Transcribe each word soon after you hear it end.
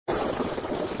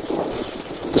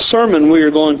sermon, we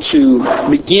are going to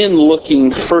begin looking,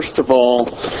 first of all,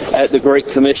 at the Great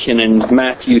Commission in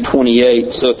Matthew 28.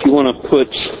 So if you want to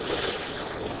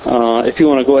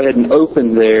go ahead and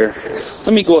open there,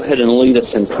 let me go ahead and lead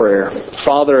us in prayer.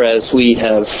 Father, as we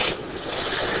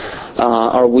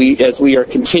are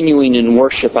continuing in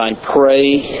worship, I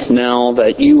pray now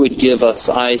that you would give us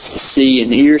eyes to see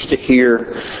and ears to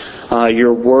hear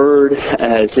your word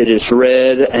as it is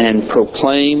read and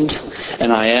proclaimed.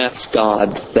 And I ask, God,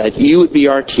 that you would be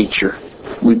our teacher.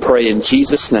 We pray in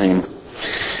Jesus' name.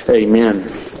 Amen.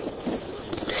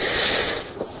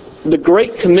 The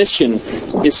Great Commission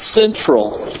is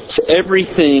central to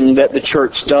everything that the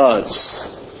church does.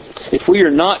 If we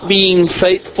are not being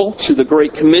faithful to the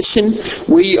Great Commission,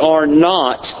 we are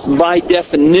not, by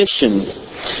definition,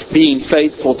 being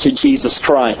faithful to Jesus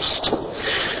Christ.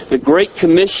 The Great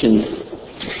Commission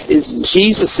is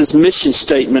Jesus' mission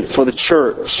statement for the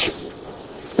church.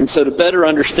 And so to better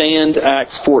understand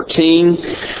Acts 14,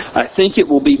 I think it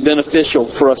will be beneficial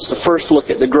for us to first look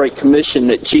at the Great Commission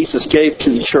that Jesus gave to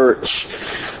the church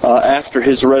after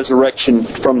His resurrection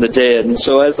from the dead. And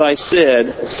so as I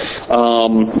said,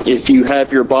 if you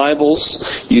have your Bibles,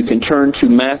 you can turn to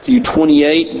Matthew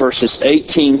 28, verses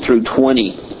 18 through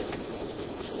 20.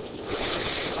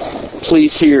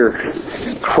 Please hear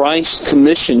Christ's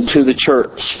commission to the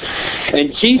church.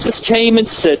 And Jesus came and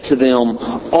said to them,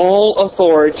 "All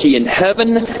authority in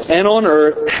heaven and on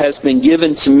earth has been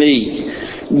given to me.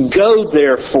 Go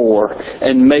therefore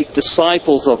and make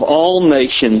disciples of all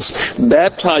nations,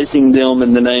 baptizing them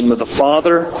in the name of the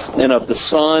Father and of the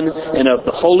Son and of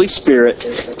the Holy Spirit,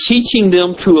 teaching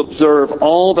them to observe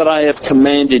all that I have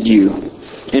commanded you.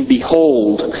 And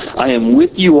behold, I am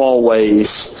with you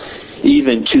always,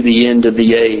 even to the end of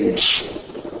the age."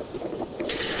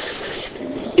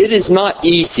 It is not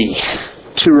easy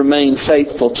to remain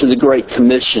faithful to the Great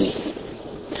Commission.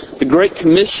 The Great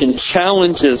Commission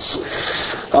challenges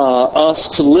us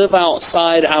to live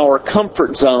outside our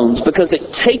comfort zones, because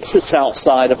it takes us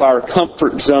outside of our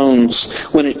comfort zones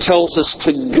when it tells us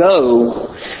to go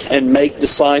and make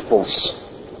disciples.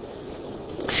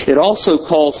 It also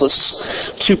calls us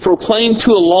to proclaim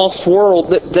to a lost world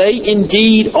that they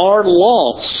indeed are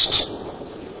lost.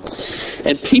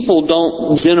 And people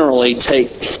don't generally take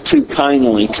too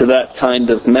kindly to that kind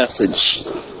of message.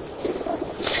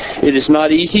 It is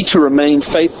not easy to remain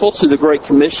faithful to the Great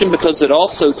Commission because it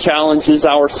also challenges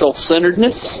our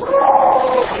self-centeredness.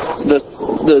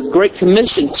 The Great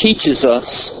Commission teaches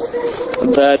us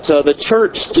that the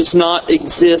church does not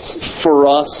exist for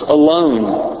us alone.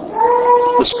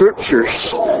 The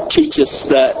Scriptures teach us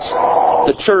that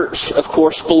the church, of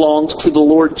course, belongs to the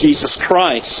Lord Jesus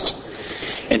Christ.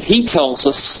 And He tells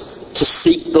us to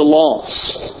seek the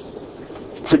lost,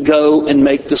 to go and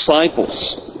make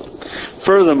disciples.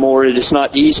 Furthermore, it is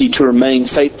not easy to remain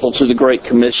faithful to the Great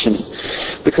Commission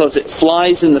because it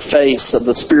flies in the face of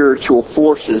the spiritual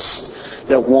forces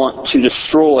that want to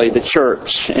destroy the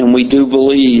church. And we do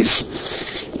believe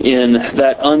in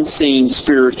that unseen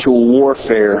spiritual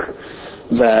warfare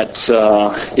that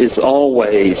is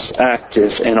always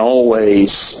active and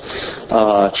always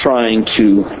trying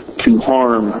to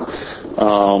harm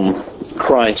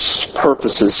Christ's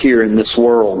purposes here in this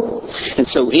world. And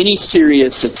so any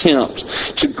serious attempt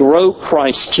to grow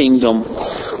Christ's kingdom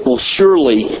will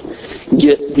surely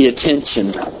get the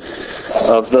attention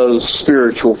of those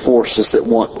spiritual forces that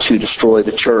want to destroy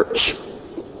the church.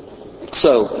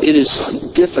 So it is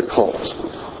difficult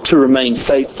to remain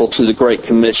faithful to the Great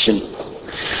Commission.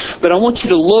 But I want you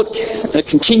to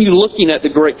continue looking at the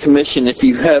Great Commission if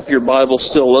you have your Bible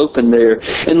still open there.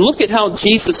 And look at how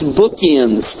Jesus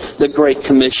bookends the Great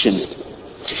Commission.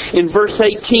 In verse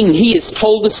 18, He has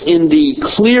told us in the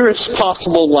clearest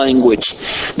possible language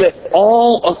that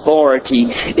all authority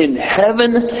in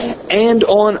heaven and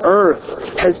on earth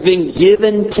has been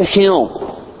given to Him.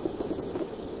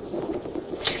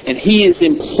 And He is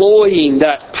employing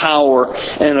that power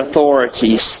and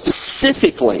authority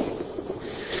specifically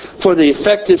for the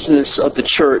effectiveness of the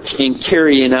church in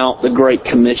carrying out the Great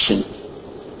Commission.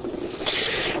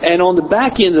 And on the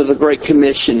back end of the Great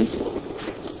Commission,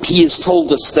 He has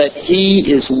told us that He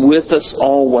is with us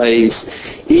always,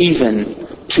 even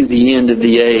to the end of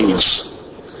the age.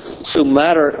 So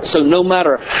no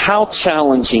matter how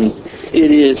challenging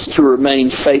it is to remain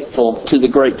faithful to the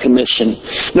Great Commission,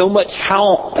 no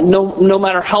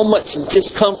matter how much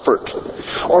discomfort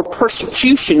or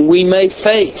persecution we may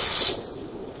face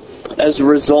as a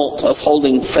result of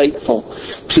holding faithful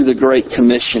to the Great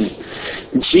Commission,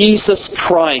 Jesus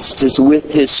Christ is with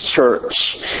His church,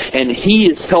 and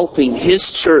He is helping His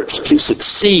church to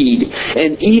succeed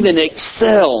and even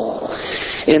excel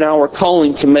in our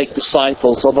calling to make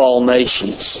disciples of all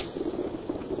nations.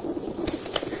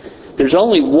 There's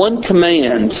only one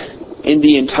command in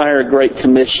the entire Great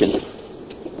Commission.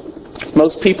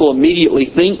 Most people immediately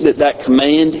think that that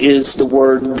command is the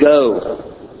word go.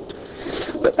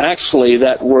 But actually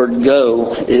that word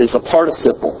go is a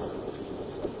participle.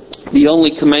 The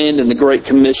only command in the Great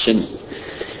Commission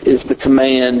is the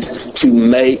command to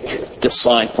make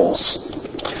disciples.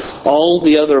 All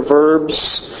the other verbs,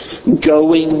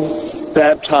 going,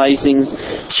 baptizing,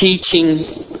 teaching,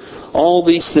 all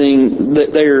these things,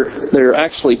 they're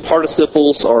actually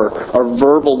participles or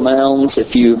verbal nouns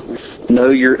if you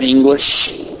know your English.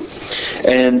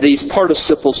 And these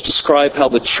participles describe how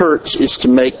the church is to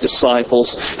make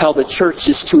disciples, how the church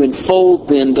is to enfold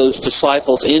then those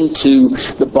disciples into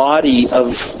the body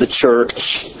of the church,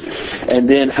 and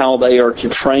then how they are to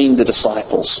train the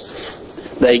disciples.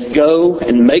 They go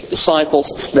and make disciples.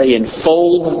 They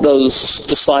enfold those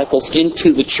disciples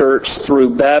into the church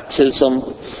through baptism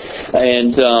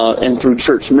and through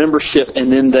church membership,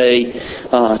 and then they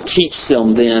teach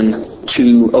them then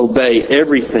to obey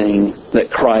everything that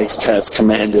Christ has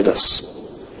commanded us.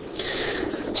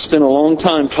 Spent a long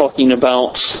time talking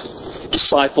about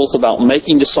disciples, about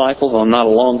making disciples. Well, not a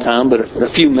long time, but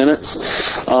a few minutes.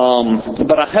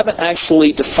 But I haven't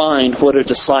actually defined what a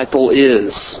disciple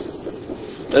is.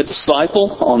 A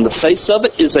disciple, on the face of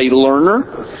it, is a learner,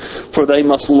 for they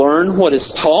must learn what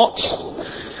is taught.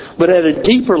 But at a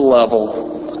deeper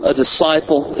level, a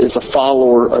disciple is a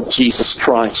follower of Jesus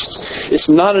Christ. It's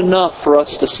not enough for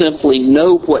us to simply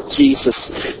know what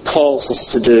Jesus calls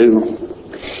us to do.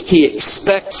 He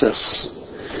expects us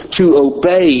to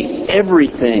obey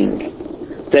everything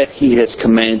that He has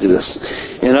commanded us.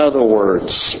 In other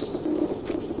words,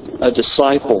 a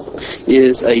disciple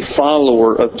is a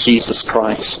follower of Jesus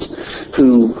Christ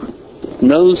who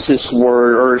knows His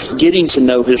Word, or is getting to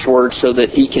know His Word so that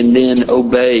he can then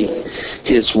obey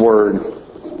His Word.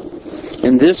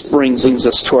 And this brings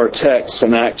us to our text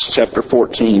in Acts chapter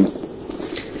 14.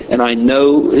 And I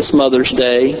know it's Mother's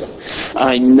Day.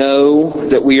 I know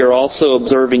that we are also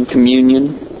observing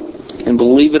communion. And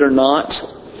believe it or not,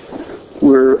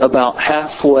 we're about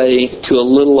halfway to a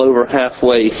little over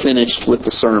halfway finished with the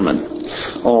sermon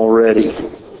already.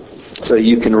 So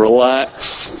you can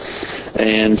relax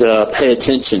and pay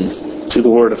attention to the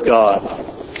Word of God.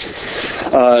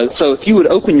 So if you would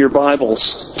open your Bibles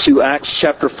to Acts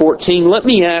chapter 14, let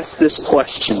me ask this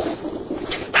question.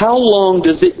 How long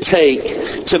does it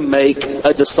take to make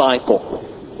a disciple?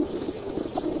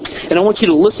 And I want you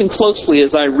to listen closely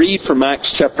as I read from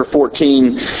Acts chapter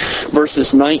 14,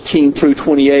 verses 19 through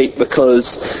 28,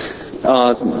 because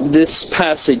this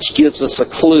passage gives us a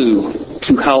clue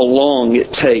to how long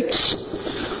it takes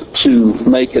to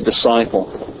make a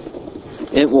disciple.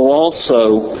 It will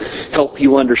also help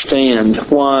you understand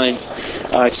why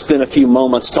I spent a few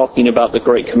moments talking about the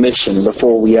Great Commission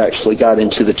before we actually got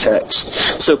into the text.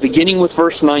 So beginning with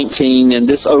verse 19, and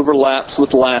this overlaps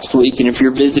with last week, and if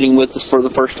you're visiting with us for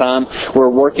the first time, we're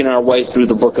working our way through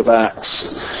the book of Acts.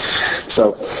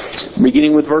 So,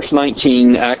 beginning with verse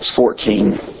 19, Acts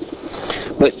 14.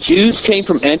 But Jews came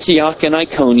from Antioch and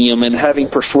Iconium, and having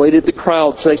persuaded the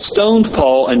crowds, they stoned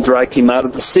Paul and dragged him out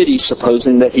of the city,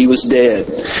 supposing that he was dead.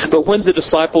 But when the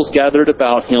disciples gathered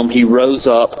about him, he rose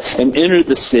up and entered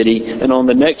the city, and on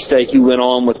the next day he went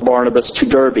on with Barnabas to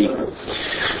Derbe.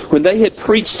 When they had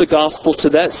preached the gospel to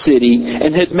that city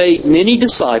and had made many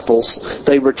disciples,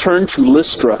 they returned to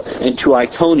Lystra and to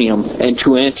Iconium and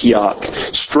to Antioch,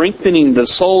 strengthening the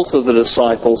souls of the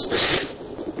disciples,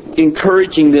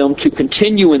 encouraging them to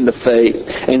continue in the faith,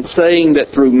 and saying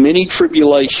that through many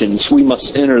tribulations we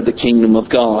must enter the kingdom of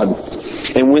God.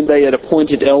 And when they had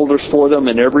appointed elders for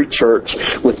them in every church,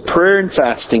 with prayer and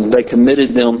fasting they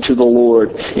committed them to the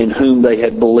Lord in whom they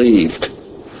had believed.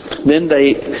 Then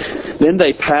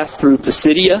they passed through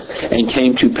Pisidia and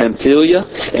came to Pamphylia,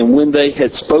 and when they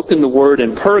had spoken the word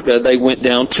in Perga, they went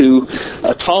down to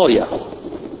Attalia.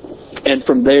 And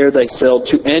from there they sailed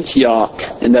to Antioch,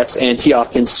 and that's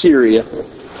Antioch in Syria,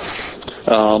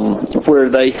 where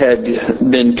they had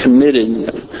been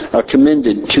commended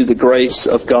to the grace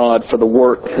of God for the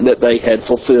work that they had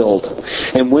fulfilled.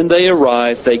 And when they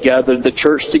arrived, they gathered the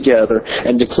church together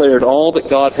and declared all that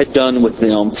God had done with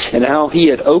them, and how He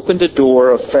had opened a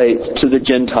door of faith to the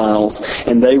Gentiles,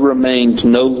 and they remained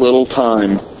no little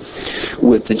time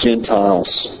with the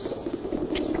Gentiles.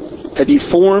 Have you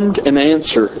formed an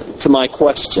answer to my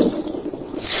question?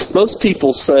 Most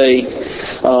people say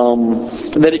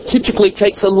that it typically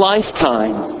takes a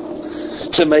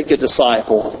lifetime to make a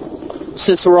disciple,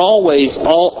 since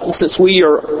we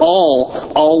are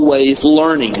all always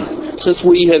learning. since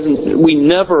we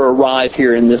never arrive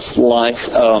here in this life,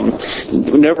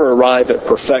 we never arrive at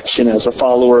perfection as a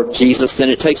follower of Jesus, then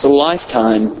it takes a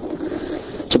lifetime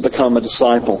to become a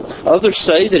disciple. Others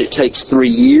say that it takes 3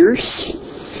 years,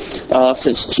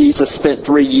 since Jesus spent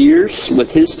 3 years with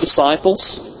His disciples.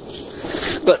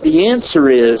 But the answer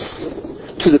is,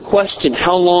 to the question,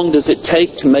 how long does it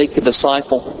take to make a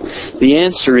disciple? The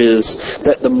answer is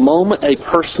that the moment a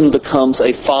person becomes a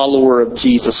follower of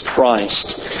Jesus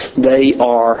Christ, they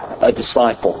are a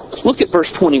disciple. Look at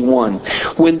verse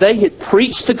 21. When they had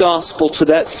preached the gospel to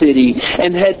that city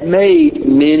and had made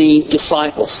many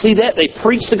disciples. See that? They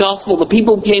preached the gospel, the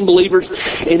people became believers,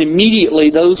 and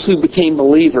immediately those who became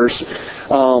believers,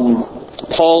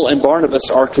 Paul and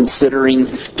Barnabas are considering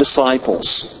disciples.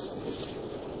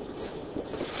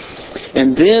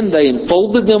 And then they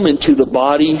enfolded them into the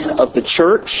body of the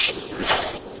church.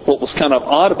 What was kind of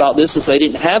odd about this is they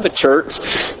didn't have a church.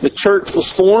 The church was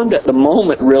formed at the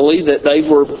moment, really, that they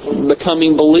were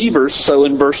becoming believers. So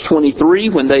in verse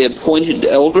 23, when they appointed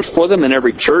elders for them in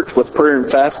every church with prayer and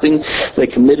fasting, they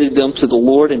committed them to the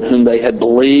Lord in whom they had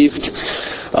believed.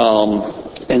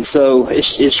 And so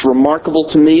it's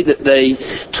remarkable to me that they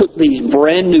took these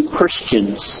brand new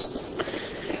Christians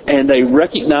and they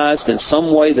recognized in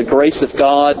some way the grace of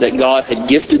God, that God had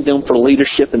gifted them for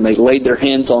leadership, and they laid their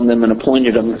hands on them and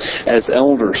appointed them as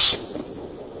elders.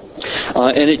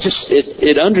 And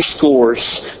it underscores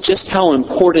just how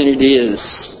important it is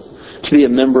to be a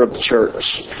member of the church.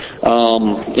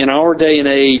 In our day and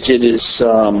age,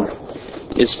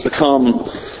 it's become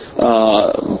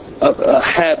a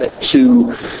habit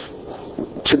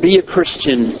to be a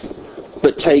Christian,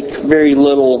 but take very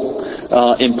little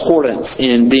importance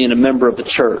in being a member of the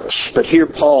church. But here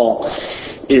Paul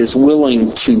is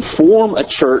willing to form a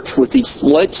church with these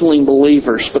fledgling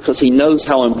believers because he knows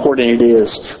how important it is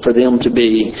for them to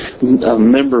be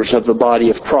members of the body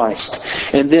of Christ.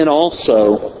 And then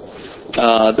also,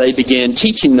 they began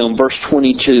teaching them, verse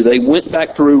 22. They went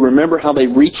back through, remember how they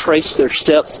retraced their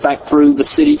steps back through the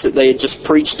cities that they had just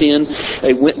preached in?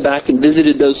 They went back and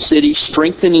visited those cities,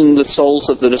 strengthening the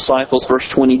souls of the disciples, verse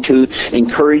 22,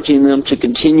 encouraging them to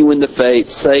continue in the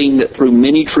faith, saying that through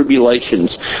many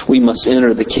tribulations we must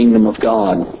enter the kingdom of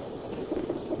God.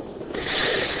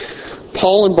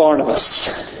 Paul and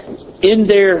Barnabas, in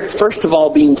their, first of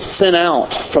all, being sent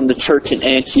out from the church in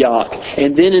Antioch,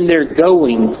 and then in their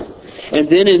going, and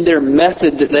then in their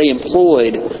method that they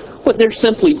employed, what they're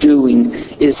simply doing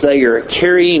is they are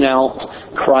carrying out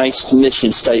Christ's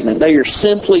mission statement. They are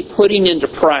simply putting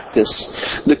into practice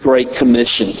the Great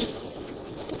Commission.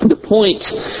 The point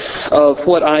of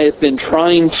what I have been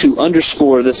trying to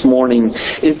underscore this morning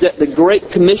is that the Great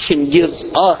Commission gives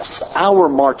us our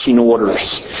marching orders.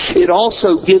 It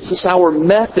also gives us our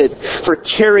method for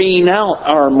carrying out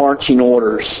our marching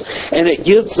orders. And it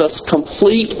gives us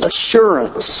complete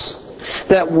assurance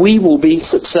that we will be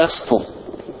successful.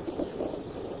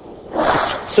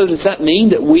 So does that mean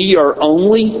that we are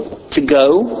only to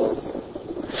go?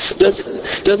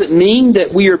 Does it mean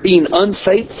that we are being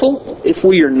unfaithful if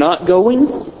we are not going?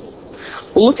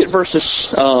 Well, look at verses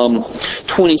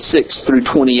 26 through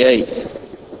 28.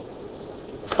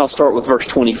 I'll start with verse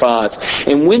 25.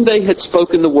 And when they had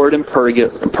spoken the word in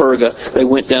Perga, they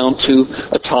went down to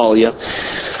Attalia.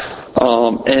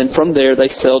 And from there they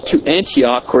sailed to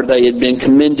Antioch, where they had been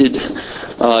commended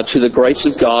to the grace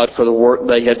of God for the work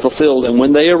they had fulfilled. And when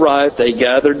they arrived, they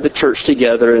gathered the church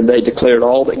together, and they declared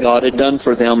all that God had done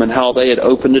for them, and how they had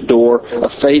opened a door of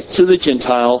faith to the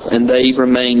Gentiles, and they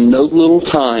remained no little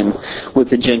time with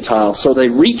the Gentiles. So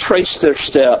they retraced their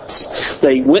steps.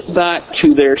 They went back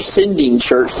to their sending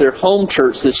church, their home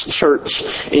church, this church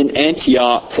in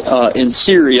Antioch in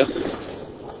Syria.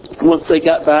 Once they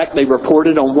got back, they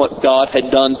reported on what God had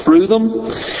done through them.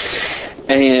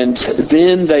 And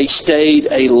then they stayed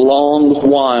a long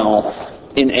while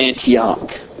in Antioch.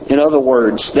 In other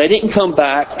words, they didn't come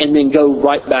back and then go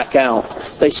right back out.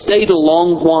 They stayed a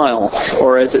long while.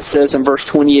 Or as it says in verse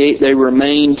 28, they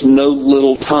remained no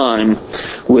little time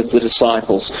with the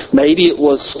disciples. Maybe it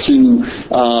was to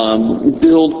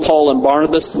build Paul and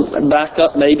Barnabas back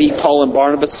up. Maybe Paul and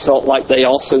Barnabas felt like they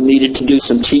also needed to do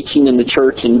some teaching in the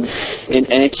church in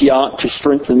Antioch to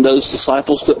strengthen those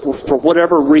disciples. But for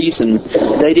whatever reason,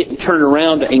 they didn't turn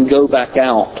around and go back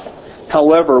out.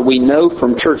 However, we know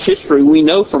from church history, we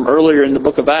know from earlier in the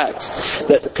book of Acts,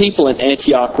 that the people in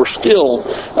Antioch were still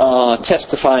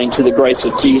testifying to the grace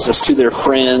of Jesus to their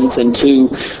friends and to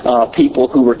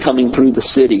people who were coming through the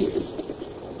city.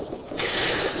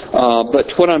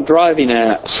 But what I'm driving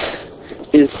at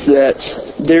is that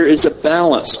there is a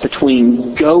balance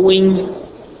between going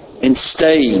and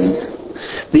staying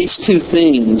These two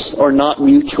things are not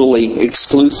mutually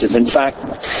exclusive. In fact,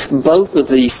 both of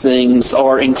these things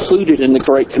are included in the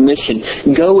Great Commission.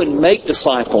 Go and make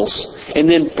disciples, and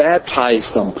then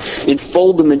baptize them, and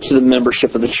fold them into the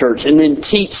membership of the church, and then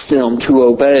teach them to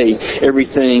obey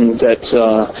everything that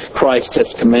Christ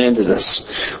has commanded us.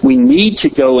 We need to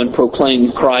go and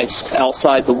proclaim Christ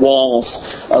outside the walls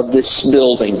of this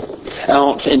building,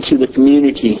 out into the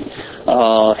community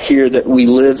here that we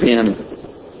live in.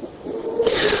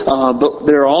 But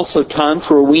there are also times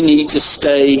where we need to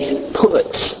stay put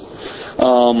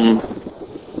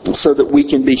so that we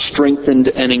can be strengthened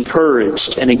and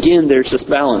encouraged. And again, there's this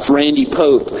balance. Randy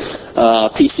Pope,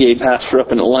 PCA pastor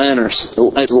up in Atlanta.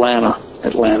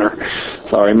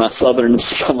 Sorry, my southern's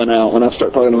coming out when I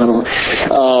start talking about him.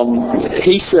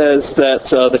 He says that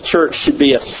the church should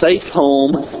be a safe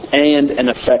home and an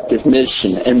effective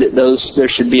mission, and that there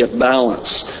should be a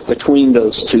balance between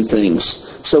those two things.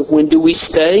 So when do we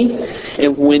stay,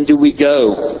 and when do we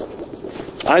go?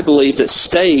 I believe that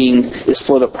staying is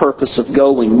for the purpose of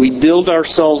going. We build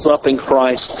ourselves up in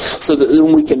Christ so that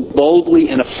then we can boldly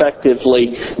and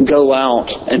effectively go out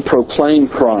and proclaim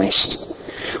Christ.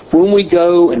 When we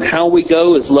go and how we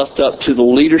go is left up to the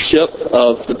leadership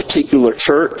of the particular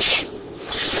church.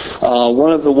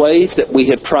 One of the ways that we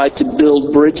have tried to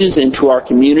build bridges into our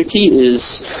community is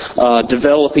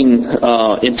developing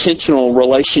intentional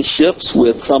relationships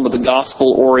with some of the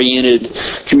gospel-oriented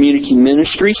community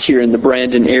ministries here in the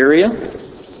Brandon area.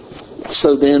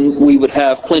 So then we would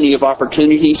have plenty of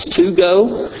opportunities to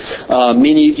go.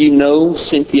 Many of you know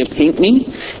Cynthia Pinckney,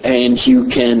 and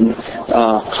you can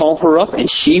call her up, and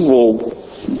she will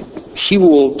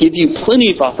give you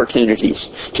plenty of opportunities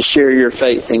to share your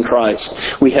faith in Christ.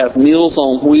 We have Meals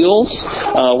on Wheels,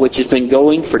 which has been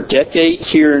going for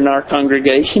decades here in our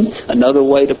congregation. Another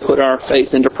way to put our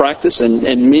faith into practice, and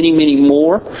many, many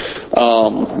more.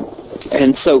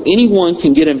 And so anyone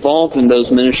can get involved in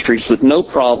those ministries with no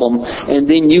problem, and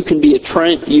then you can be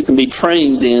trained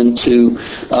then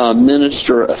to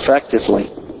minister effectively.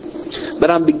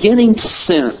 But I'm beginning to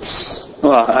sense,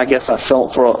 I guess I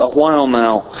felt for a while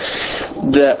now,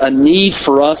 that a need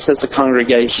for us as a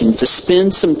congregation to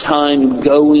spend some time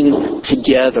going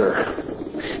together.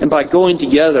 And by going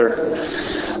together,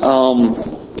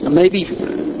 maybe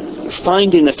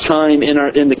finding a time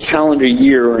in the calendar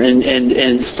year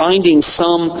and finding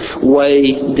some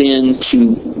way then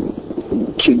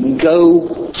to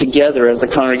go together as a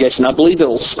congregation. I believe it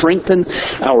will strengthen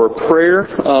our prayer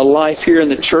life here in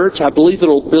the church. I believe it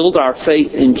will build our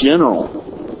faith in general.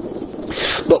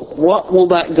 But what will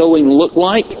that going look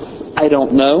like? I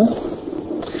don't know.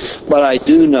 But I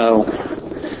do know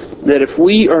that if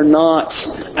we are not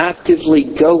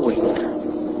actively going,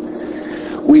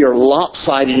 we are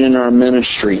lopsided in our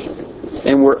ministry,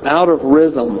 and we're out of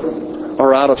rhythm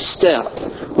or out of step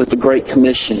with the Great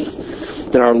Commission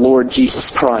that our Lord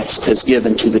Jesus Christ has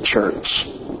given to the church.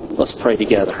 Let's pray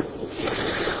together.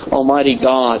 Almighty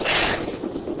God,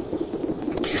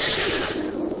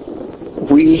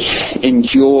 we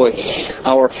enjoy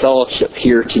our fellowship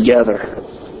here together.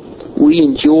 We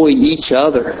enjoy each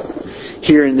other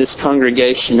here in this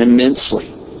congregation immensely.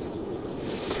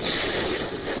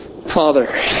 Father,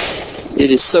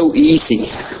 it is so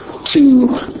easy to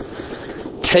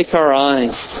take our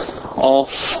eyes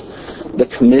off the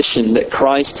commission that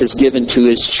Christ has given to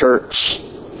His church.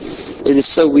 It is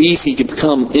so easy to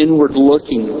become inward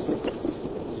looking.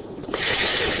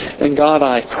 And God,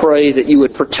 I pray that You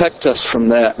would protect us from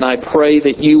that. And I pray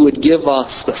that You would give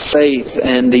us the faith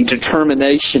and the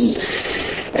determination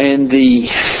and the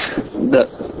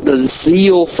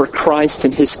zeal for Christ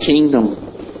and His kingdom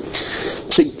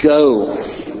to go.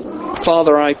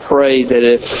 Father, I pray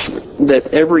that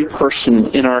every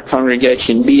person in our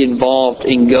congregation be involved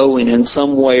in going in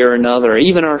some way or another.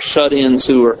 Even our shut-ins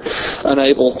who are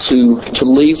unable to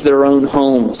leave their own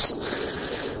homes.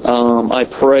 I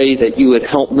pray that You would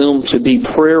help them to be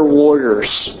prayer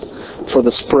warriors for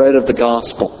the spread of the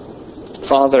gospel.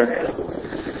 Father,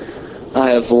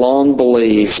 I have long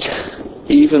believed,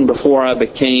 even before I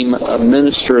became a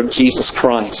minister of Jesus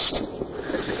Christ,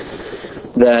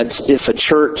 that if a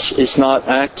church is not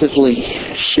actively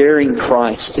sharing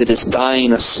Christ, it is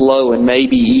dying a slow and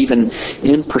maybe even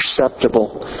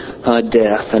imperceptible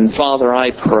death. And Father,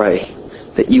 I pray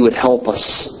that You would help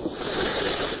us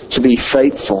to be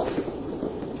faithful,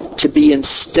 to be in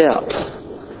step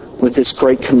with this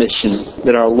great commission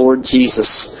that our Lord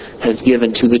Jesus has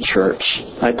given to the church.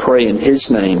 I pray in His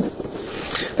name.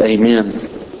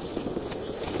 Amen.